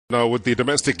Now, with the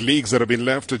domestic leagues that have been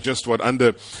left with just,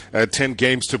 under 10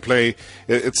 games to play,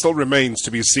 it still remains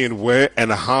to be seen where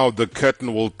and how the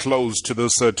curtain will close to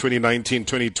this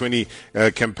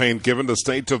 2019-2020 campaign, given the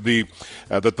state of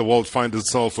that the world finds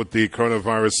itself with the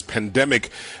coronavirus pandemic.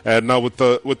 Now, with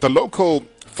the local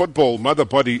football mother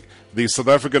body, the South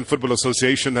African Football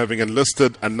Association, having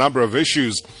enlisted a number of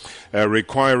issues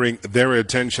requiring their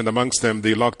attention, amongst them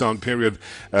the lockdown period,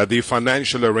 the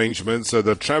financial arrangements,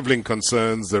 the traveling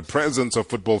concerns, the presence of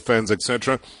football fans,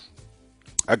 etc.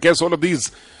 I guess all of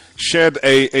these shed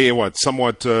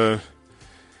somewhat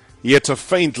yet a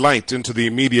faint light into the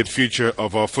immediate future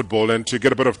of our football. And to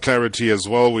get a bit of clarity as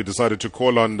well, we decided to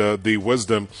call on the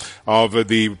wisdom of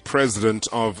the president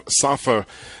of SAFA,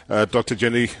 Dr.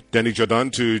 Danny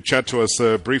Jordaan, to chat to us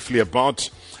briefly about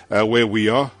where we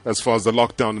are as far as the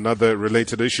lockdown and other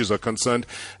related issues are concerned.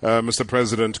 Mr.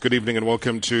 President, good evening and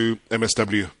welcome to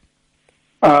MSW.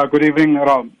 Good evening,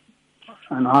 Rob.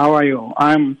 And how are you?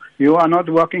 You are not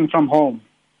working from home.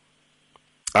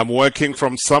 I'm working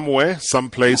from somewhere,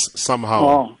 someplace,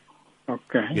 somehow. Oh,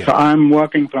 okay. Yeah. So I'm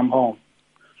working from home.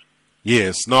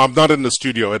 Yes. No, I'm not in the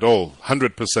studio at all,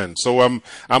 100%. So I'm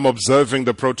observing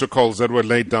the protocols that were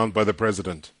laid down by the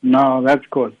president. No, that's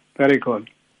good. Very good.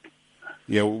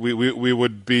 Yeah, we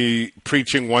would be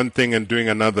preaching one thing and doing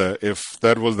another. If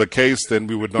that was the case, then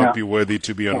we would not be worthy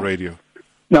to be on radio.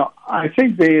 No, I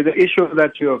think the issue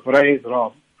that you have raised,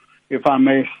 Rob, if I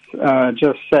may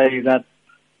just say that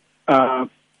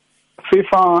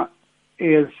FIFA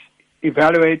is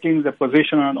evaluating the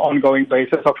position on an ongoing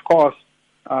basis. Of course,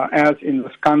 as in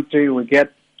this country, we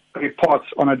get reports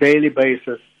on a daily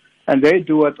basis, and they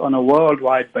do it on a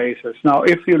worldwide basis. Now,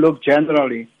 if you look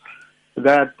generally,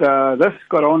 that this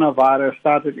coronavirus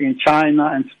started in China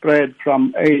and spread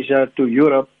from Asia to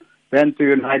Europe, then to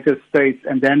United States,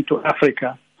 and then to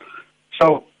Africa.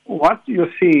 So what you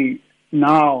see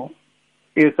now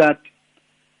is that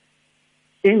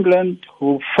England,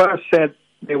 who first said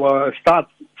they will start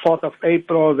 4th of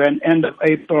April, then end of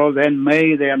April, then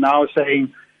May, they are now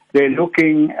saying they're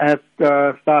looking at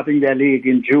starting their league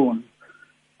in June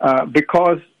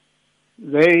because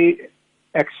they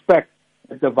expect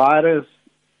that the virus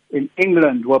in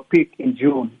England will peak in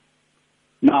June.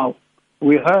 Now,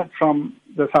 we heard from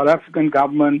the South African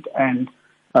government and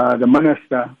the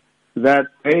minister that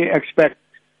they expect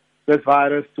this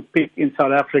virus to peak in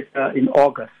South Africa in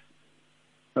August.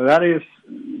 So that is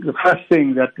the first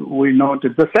thing that we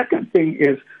noted. The second thing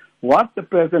is what the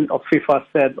president of FIFA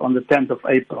said on the 10th of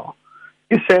April.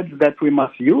 He said that we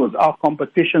must use our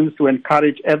competitions to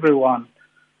encourage everyone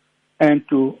and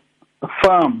to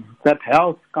affirm that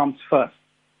health comes first,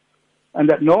 and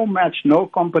that no match, no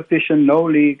competition, no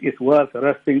league is worth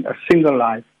risking a single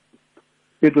life.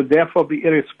 It would therefore be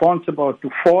irresponsible to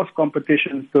force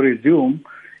competitions to resume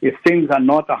if things are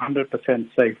not 100%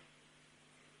 safe.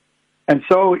 And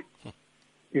so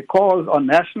it calls on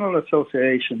national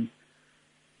associations,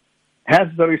 has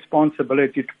the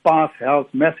responsibility to pass health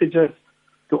messages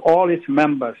to all its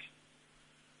members.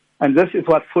 And this is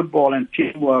what football and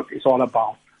teamwork is all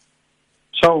about.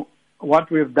 So what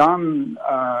we've done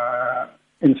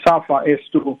in SAFA is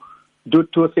to do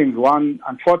two things. One,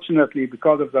 unfortunately,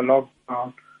 because of the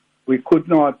lockdown, we could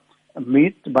not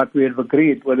meet, but we have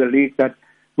agreed with the league that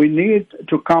we need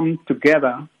to come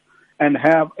together and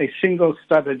have a single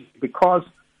strategy, because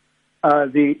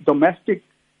the domestic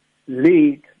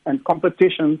league and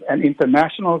competitions and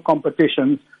international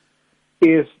competitions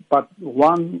is but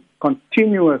one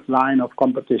continuous line of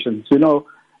competitions. You know,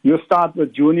 you start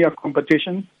with junior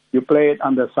competitions, you play it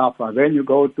under SAFA. Then you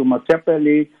go to Matsepe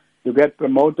League, you get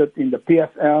promoted in the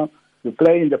PSL, you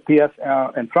play in the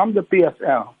PSL, and from the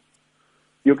PSL,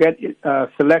 you get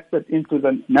selected into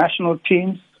the national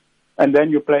teams, and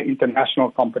then you play international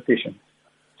competitions.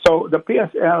 So the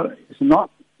PSL is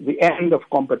not the end of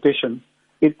competition.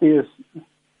 It is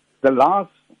the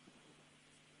last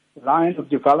line of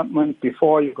development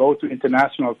before you go to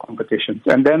international competitions.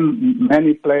 And then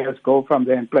many players go from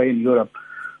there and play in Europe.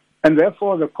 And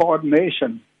therefore, the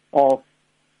coordination of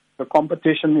the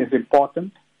competition is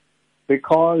important,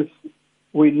 because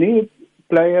we need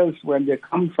players, when they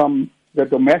come from the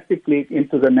domestic league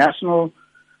into the national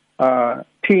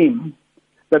team,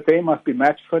 that they must be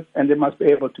match fit and they must be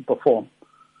able to perform.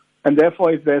 And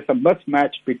therefore, if there's a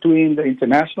mismatch between the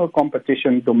international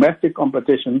competition, domestic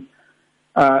competition,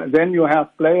 then you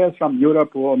have players from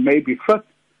Europe who may be fit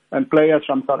and players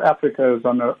from South Africa is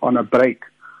on a break.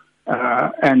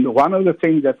 And one of the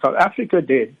things that South Africa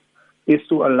did is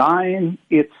to align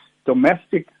its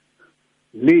domestic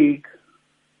league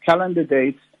calendar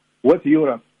dates with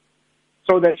Europe,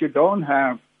 so that you don't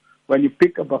have when you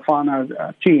pick a Bafana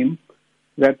team,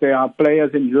 that there are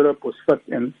players in Europe who fit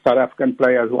and South African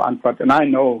players who aren't fit. And I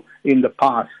know in the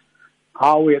past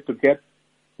how we had to get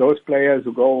those players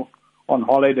who go on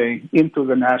holiday into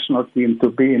the national team to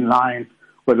be in line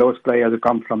with those players who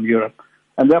come from Europe.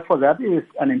 And therefore, that is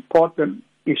an important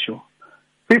issue.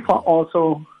 FIFA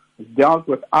also dealt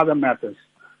with other matters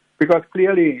because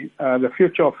clearly the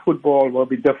future of football will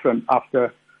be different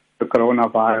after the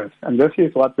coronavirus. And this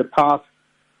is what the task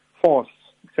force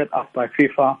set up by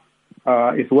FIFA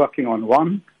is working on.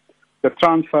 One, the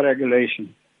transfer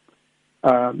regulation.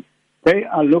 They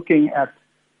are looking at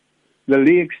the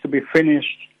leagues to be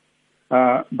finished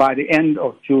by the end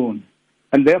of June.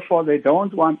 And therefore, they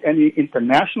don't want any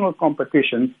international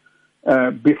competitions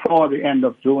before the end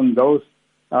of June. Those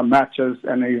matches,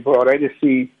 and you've already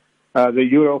seen the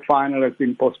Euro final has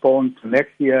been postponed to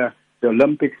next year, the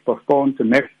Olympics postponed to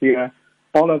next year.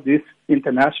 All of this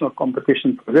international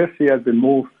competition for this year has been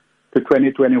moved to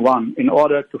 2021 in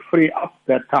order to free up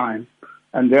that time.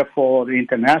 And therefore, the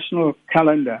international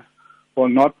calendar will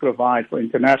not provide for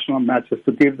international matches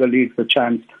to give the leagues a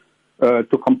chance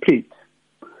to complete.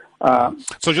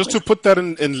 So just to put that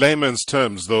in layman's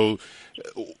terms, though,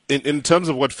 in terms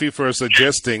of what FIFA is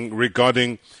suggesting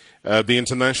regarding the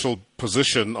international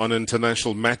position on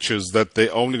international matches that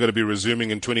they're only going to be resuming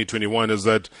in 2021, is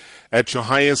that at your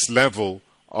highest level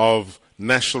of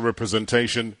national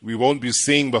representation, we won't be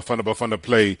seeing Bafana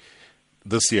play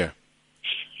this year.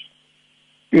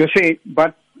 You see,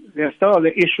 but there's still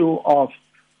the issue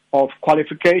of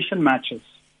qualification matches.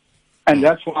 And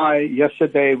that's why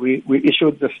yesterday we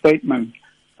issued the statement.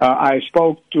 I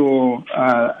spoke to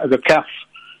the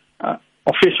CAF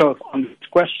officials on this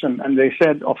question, and they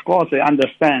said, of course, they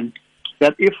understand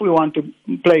that if we want to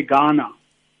play Ghana,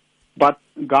 but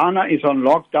Ghana is on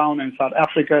lockdown and South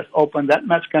Africa is open, that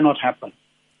match cannot happen.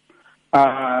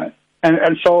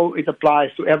 And so it applies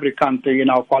to every country in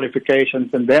our qualifications,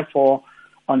 and therefore,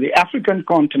 on the African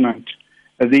continent,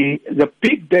 the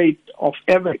peak date of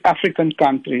every African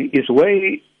country is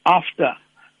way after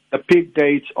the peak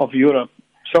dates of Europe.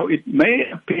 So it may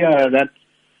appear that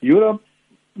Europe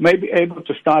may be able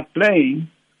to start playing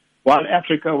while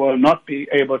Africa will not be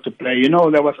able to play. You know,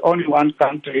 there was only one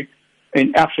country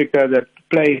in Africa that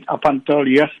played up until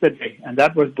yesterday, and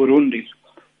that was Burundi.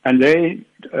 And they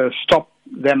stopped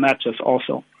their matches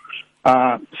also.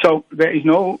 So there is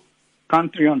no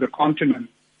country on the continent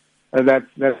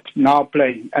that's now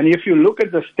playing. And if you look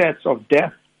at the stats of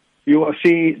death, you will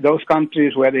see those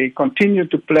countries where they continue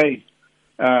to play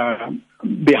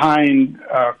behind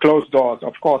closed doors.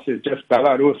 Of course, it's just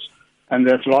Belarus, and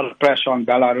there's a lot of pressure on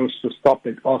Belarus to stop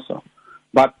it also.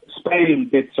 But Spain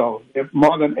did so. They have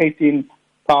more than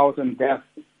 18,000 deaths.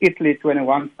 Italy,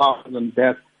 21,000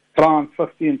 deaths. France,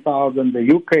 15,000.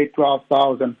 The UK,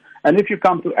 12,000. And if you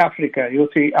come to Africa, you'll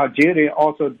see Algeria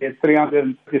also did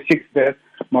 336 deaths.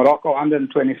 Morocco,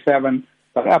 127.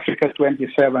 South Africa,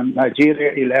 27.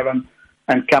 Nigeria, 11.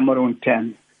 And Cameroon,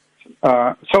 10.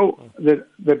 So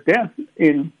the death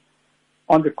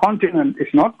on the continent is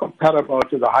not comparable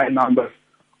to the high numbers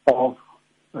of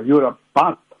Europe,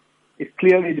 but it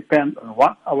clearly depends on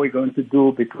what are we going to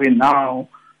do between now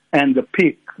and the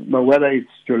peak, but whether it's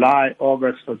July,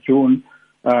 August, or June,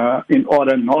 in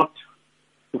order not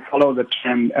to follow the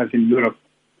trend as in Europe.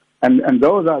 And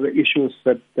those are the issues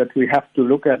that we have to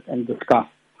look at and discuss.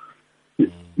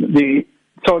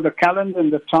 So the calendar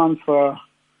and the transfer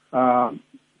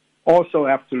also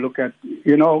have to look at,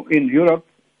 you know, in Europe,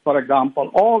 for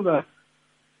example, all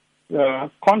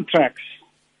the contracts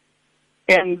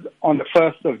end on the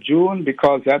 1st of June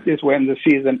because that is when the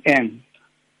season ends.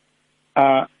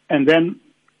 And then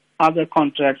other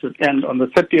contracts would end on the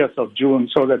 30th of June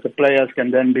so that the players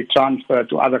can then be transferred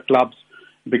to other clubs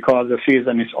because the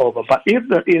season is over. But if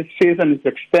the season is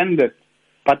extended,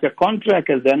 but the contract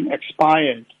has then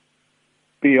expired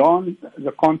beyond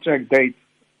the contract date,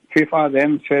 FIFA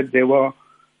then said they will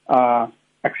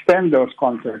extend those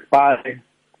contracts by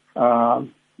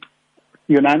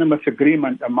unanimous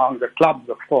agreement among the clubs,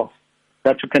 of course,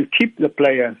 that you can keep the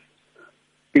players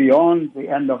beyond the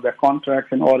end of their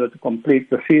contracts in order to complete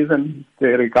the season. They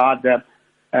regard that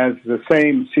as the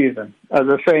same season.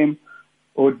 The same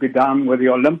would be done with the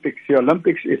Olympics. The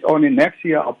Olympics is only next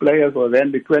year. Our players will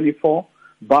then be 24,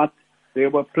 but they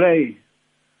will play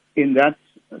in that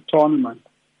tournament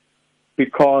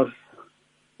because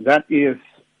that is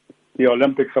the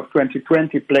Olympics of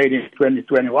 2020 played in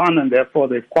 2021, and therefore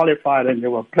they've qualified and they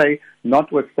will play,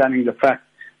 notwithstanding the fact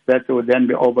that they will then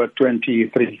be over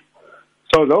 23.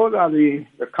 So those are the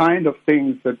kind of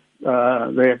things that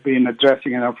they have been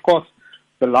addressing. And of course,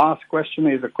 the last question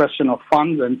is a question of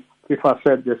funds, and FIFA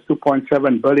said there's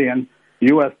 2.7 billion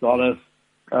US dollars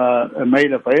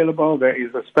made available. There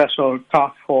is a special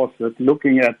task force that's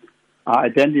looking at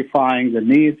identifying the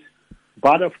needs.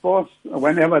 But of course,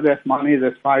 whenever there's money,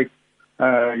 there's like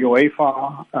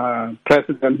UEFA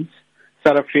President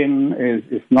Serafin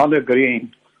is not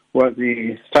agreeing with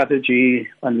the strategy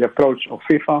and the approach of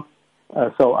FIFA.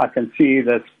 So I can see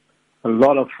there's a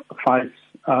lot of fights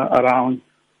around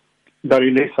the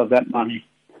release of that money.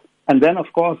 And then, of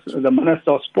course, the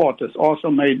Minister of Sport has also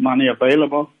made money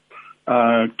available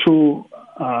to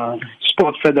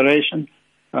Sport Federation,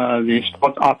 the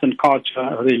Sport, Art and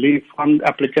Culture Relief Fund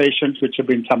applications which have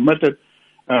been submitted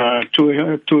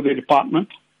to the department.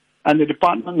 And the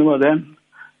department will then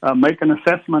make an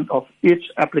assessment of each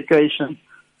application.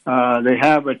 They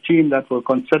have a team that will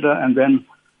consider, and then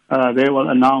they will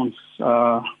announce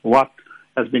what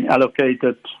has been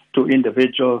allocated to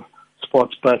individual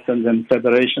sports persons and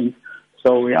federations.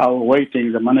 So we are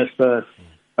waiting. The minister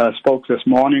spoke this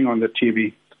morning on the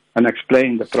TV and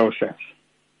explained the process.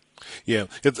 Yeah,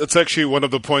 it's actually one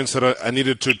of the points that I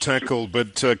needed to tackle,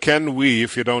 but can we,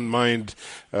 if you don't mind,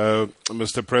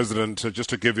 Mr. President,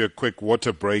 just to give you a quick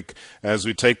water break as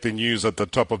we take the news at the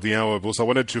top of the hour, because I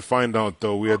wanted to find out,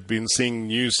 though, we had been seeing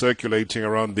news circulating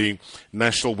around the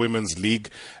National Women's League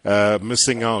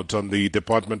missing out on the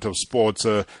Department of Sports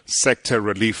Sector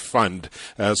Relief Fund.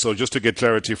 So just to get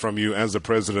clarity from you as the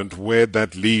President, where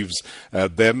that leaves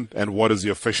them and what is the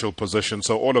official position.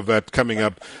 So all of that coming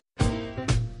up.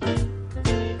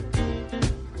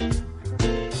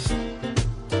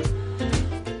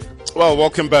 Well,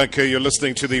 welcome back. You're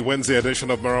listening to the Wednesday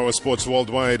edition of Marawa Sports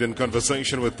Worldwide in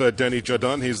conversation with Danny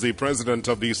Jordaan. He's the president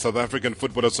of the South African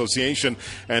Football Association,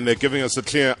 and giving us a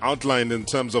clear outline in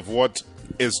terms of what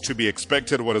is to be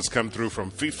expected, what has come through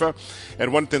from FIFA.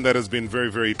 And one thing that has been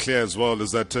very, very clear as well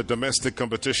is that domestic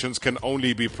competitions can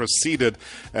only be proceeded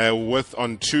with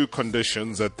on two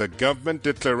conditions: that the government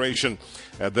declaration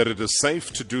that it is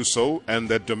safe to do so, and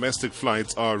that domestic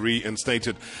flights are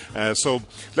reinstated. So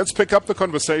let's pick up the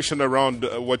conversation around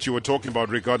what you were talking about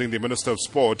regarding the Minister of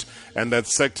Sport and that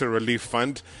Sector Relief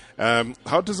Fund.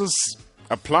 How does this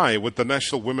apply with the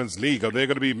National Women's League? Are they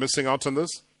going to be missing out on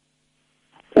this?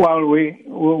 Well,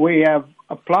 we have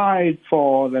applied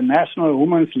for the National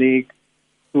Women's League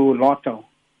through Lotto.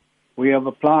 We have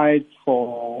applied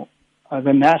for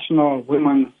the National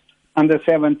Women's Under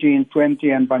 17, 20,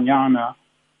 and Banyana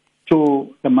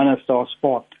to the Minister of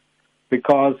Sport,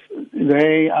 because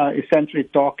they are essentially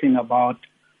talking about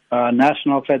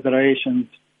national federations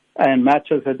and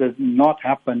matches that did not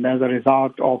happen as a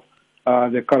result of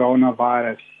the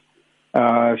coronavirus.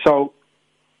 So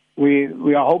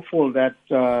we are hopeful that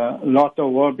Lotto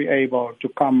will be able to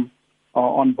come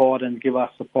on board and give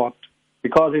us support,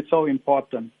 because it's so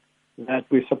important that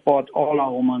we support all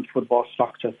our women's football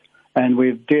structures. And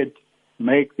we did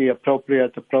make the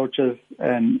appropriate approaches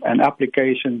and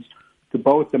applications to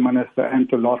both the minister and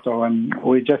to Lotto, and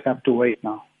we just have to wait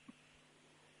now.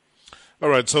 All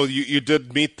right, so you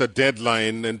did meet the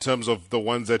deadline in terms of the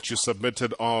ones that you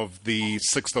submitted of the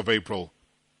 6th of April.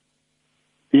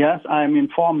 Yes, I'm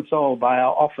informed so by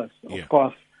our office. Yeah. Of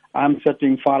course, I'm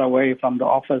sitting far away from the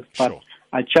office, but Sure.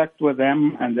 I checked with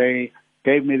them, and they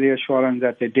gave me the assurance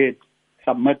that they did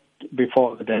submit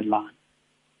before the deadline.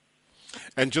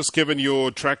 And just given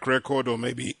your track record, or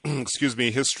maybe,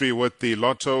 history with the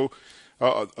Lotto,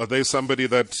 are they somebody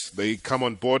that they come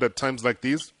on board at times like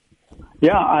these?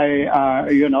 Yeah,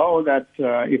 you know that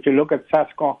if you look at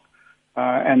SASCOC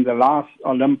and the last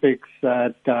Olympics,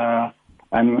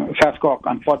 and SASCOC,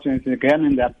 unfortunately, again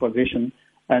in that position,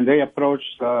 and they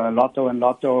approached Lotto, and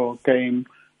Lotto came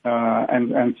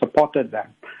and supported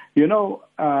them. You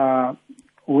know,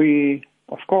 we,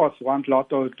 of course, want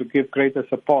Lotto to give greater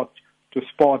support to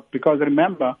sport, because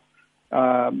remember,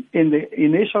 in the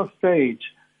initial stage,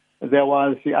 there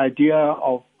was the idea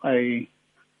of a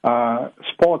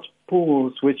sports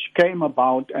pools which came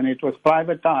about, and it was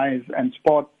privatized, and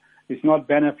sport is not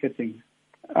benefiting.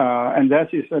 And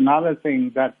that is another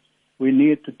thing that we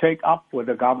need to take up with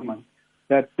the government,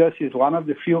 that this is one of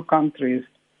the few countries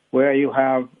where you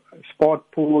have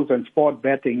sport pools and sport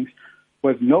bettings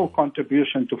with no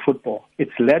contribution to football.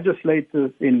 It's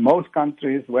legislated in most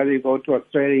countries, whether you go to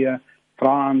Australia,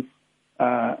 France,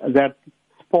 that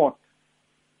sport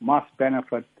must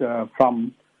benefit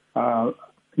from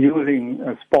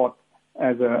using sport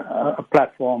as a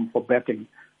platform for betting.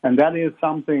 And that is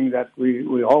something that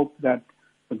we hope that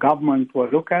the government will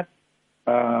look at.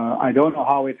 I don't know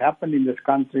how it happened in this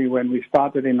country when we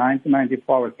started in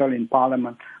 1994, we're still in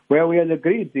Parliament, where we had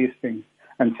agreed these things.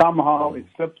 And somehow it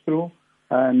slipped through,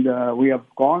 and we have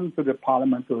gone to the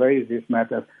Parliament to raise these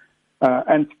matters.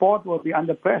 And sport will be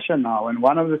under pressure now. And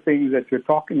one of the things that you're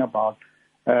talking about,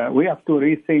 we have to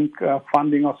rethink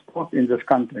funding of sport in this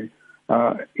country.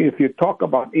 If you talk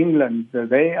about England,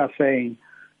 they are saying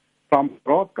from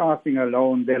broadcasting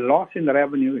alone, their loss in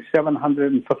revenue is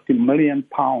 £750 million.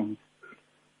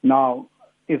 Now,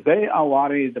 if they are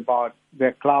worried about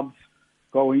their clubs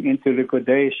going into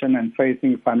liquidation and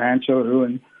facing financial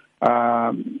ruin,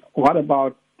 what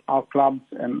about our clubs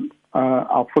and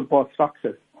our football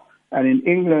structures? And in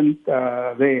England,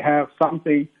 they have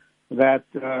something that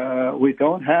we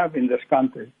don't have in this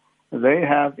country. They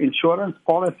have insurance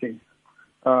policies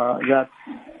that's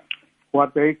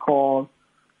what they call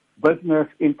business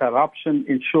interruption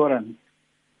insurance,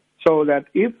 so that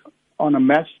if on a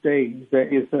match day there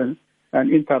is an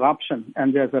interruption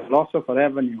and there's a loss of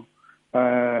revenue,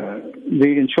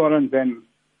 the insurance then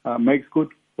makes good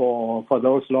for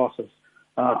those losses.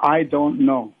 I don't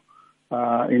know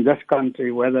in this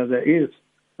country whether there is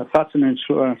such an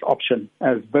insurance option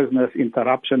as business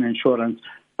interruption insurance,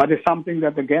 but it's something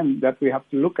that, again, that we have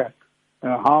to look at.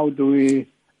 How do we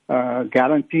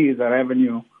guarantee the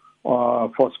revenue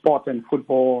for sport and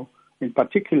football in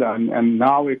particular? And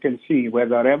now we can see where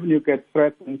the revenue gets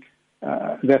threatened,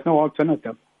 there's no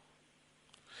alternative.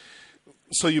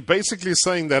 So you're basically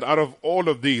saying that out of all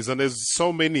of these, and there's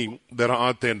so many that are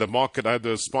out there in the market,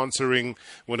 either sponsoring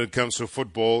when it comes to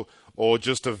football or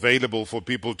just available for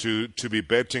people to be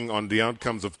betting on the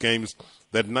outcomes of games,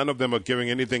 that none of them are giving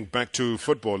anything back to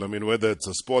football. I mean, whether it's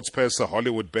a sports pass, a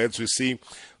Hollywood bets, we see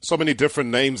so many different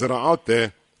names that are out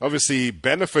there, obviously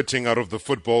benefiting out of the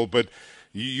football, but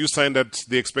you're saying that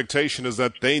the expectation is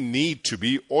that they need to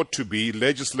be, ought to be,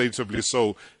 legislatively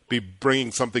so, be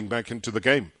bringing something back into the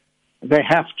game. They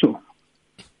have to.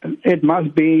 It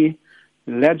must be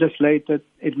legislated.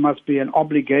 It must be an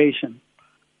obligation.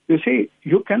 You see,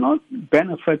 you cannot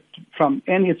benefit from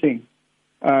anything.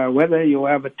 Whether you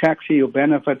have a taxi, you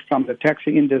benefit from the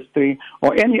taxi industry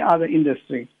or any other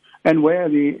industry, and where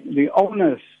the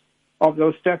owners of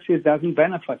those taxis doesn't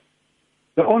benefit.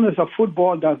 The owners of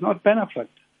football does not benefit.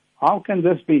 How can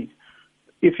this be?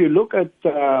 If you look at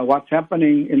what's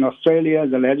happening in Australia,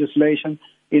 the legislation,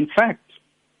 in fact,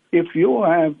 if you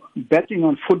have betting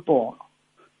on football,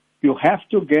 you have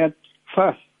to get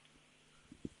first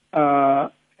a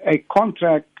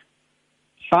contract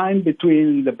signed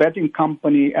between the betting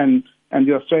company and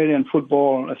the Australian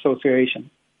Football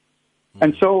Association.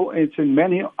 And so it's in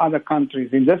many other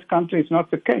countries. In this country, it's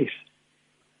not the case.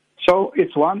 So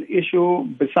it's one issue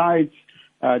besides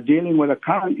dealing with the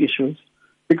current issues,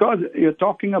 because you're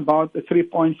talking about the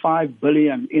 3.5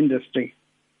 billion industry.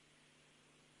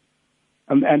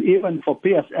 And even for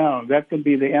PSL, that could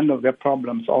be the end of their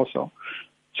problems also.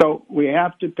 So we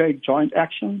have to take joint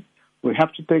action. We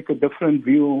have to take a different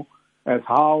view as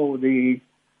how the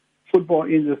football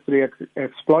industry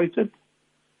exploited,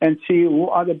 and see who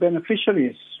are the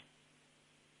beneficiaries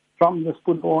from this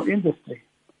football industry.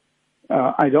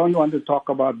 I don't want to talk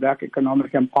about black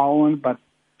economic empowerment, but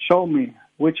show me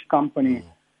which company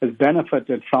has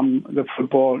benefited from the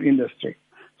football industry.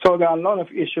 So there are a lot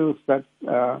of issues that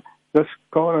this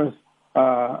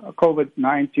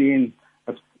COVID-19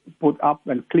 has put up,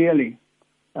 and clearly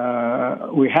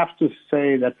we have to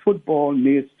say that football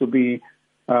needs to be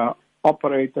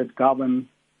operated, governed,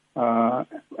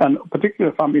 and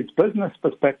particularly from its business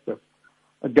perspective,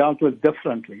 dealt with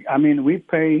differently. I mean, we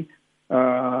pay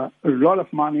a lot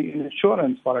of money in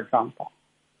insurance, for example.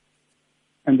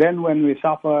 And then when we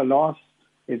suffer a loss,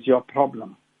 it's your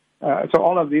problem. So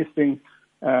all of these things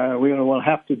we will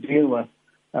have to deal with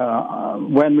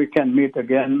when we can meet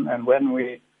again and when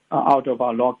we are out of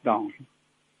our lockdown.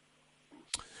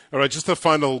 All right, just a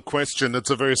final question. It's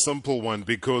a very simple one,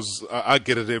 because I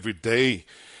get it every day.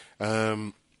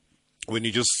 When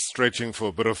you're just stretching for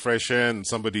a bit of fresh air and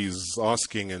somebody's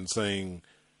asking and saying,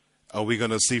 are we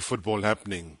going to see football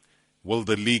happening? Will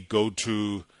the league go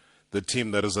to the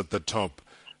team that is at the top?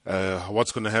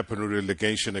 What's going to happen with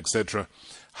relegation, etc.?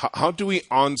 How do we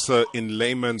answer in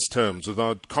layman's terms,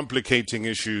 without complicating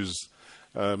issues,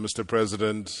 Mr.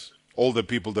 President, all the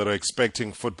people that are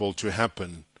expecting football to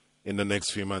happen in the next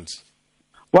few months?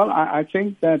 Well, I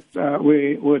think that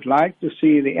we would like to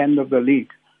see the end of the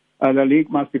league. The league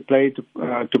must be played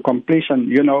to completion.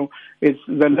 You know, it's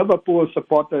the Liverpool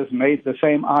supporters made the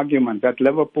same argument that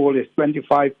Liverpool is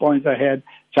 25 points ahead.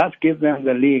 Just give them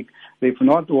the league. They've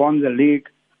not won the league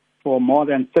for more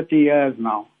than 30 years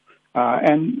now.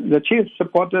 And the Chiefs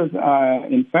supporters,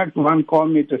 in fact, one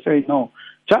called me to say, no,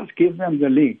 just give them the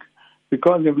league,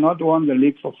 because they've not won the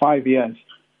league for 5 years.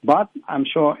 But I'm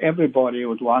sure everybody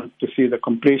would want to see the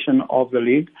completion of the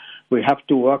league. We have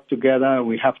to work together.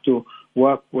 We have to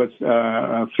work with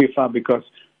FIFA because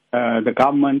the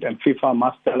government and FIFA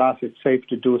must tell us it's safe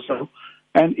to do so.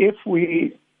 And if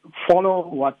we follow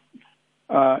what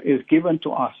is given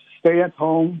to us, stay at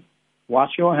home,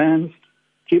 wash your hands,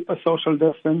 keep a social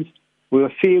distance, we'll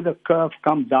see the curve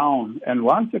come down. And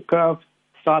once the curve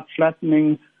starts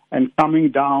flattening and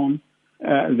coming down,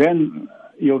 then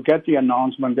you'll get the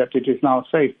announcement that it is now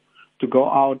safe to go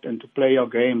out and to play your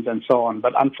games and so on.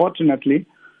 But unfortunately,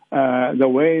 the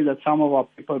way that some of our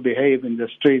people behave in the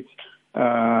streets,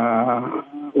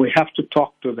 we have to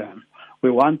talk to them. We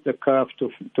want the curve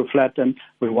to flatten.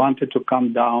 We want it to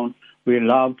come down. We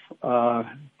love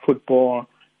football.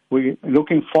 We're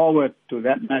looking forward to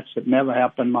that match that never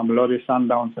happened, Mamelodi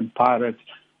Sundowns and Pirates,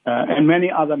 and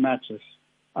many other matches.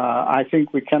 I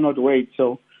think we cannot wait.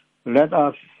 So let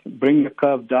us bring the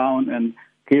curve down and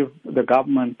give the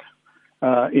government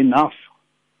enough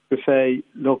to say,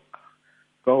 look,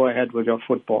 go ahead with your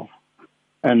football.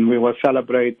 And we will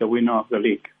celebrate the winner of the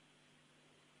league.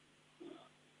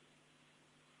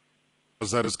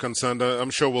 As that is concerned,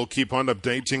 I'm sure we'll keep on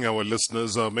updating our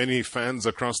listeners, many fans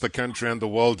across the country and the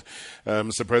world.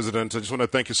 Mr. President, I just want to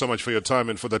thank you so much for your time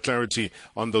and for the clarity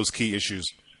on those key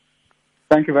issues.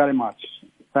 Thank you very much.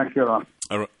 Thank you, Ron.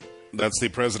 That's the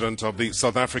president of the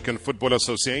South African Football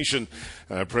Association,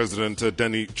 President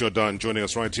Danny Jordaan, joining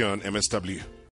us right here on MSW.